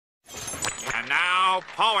Now,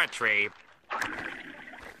 poetry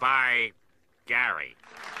by Gary.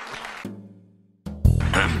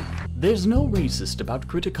 There's no racist about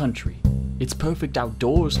Critter Country. It's perfect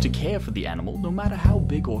outdoors to care for the animal, no matter how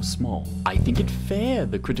big or small. I think it fair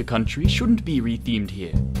the Critter Country shouldn't be rethemed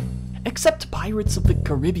here. Except Pirates of the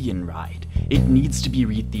Caribbean ride. It needs to be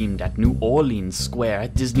rethemed at New Orleans Square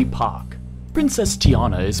at Disney Park. Princess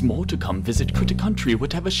Tiana is more to come visit Critter Country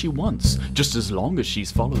whatever she wants, just as long as she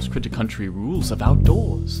follows Critter Country rules of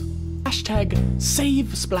outdoors. Hashtag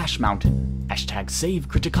Save Splash Mountain. Hashtag Save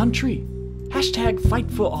Critter Country. Hashtag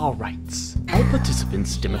Fight for Our Rights. All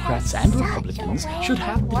participants, Democrats and Republicans, should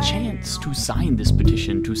have the chance to sign this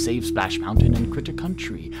petition to save Splash Mountain and Critter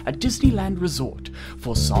Country at Disneyland Resort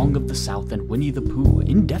for Song of the South and Winnie the Pooh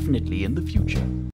indefinitely in the future.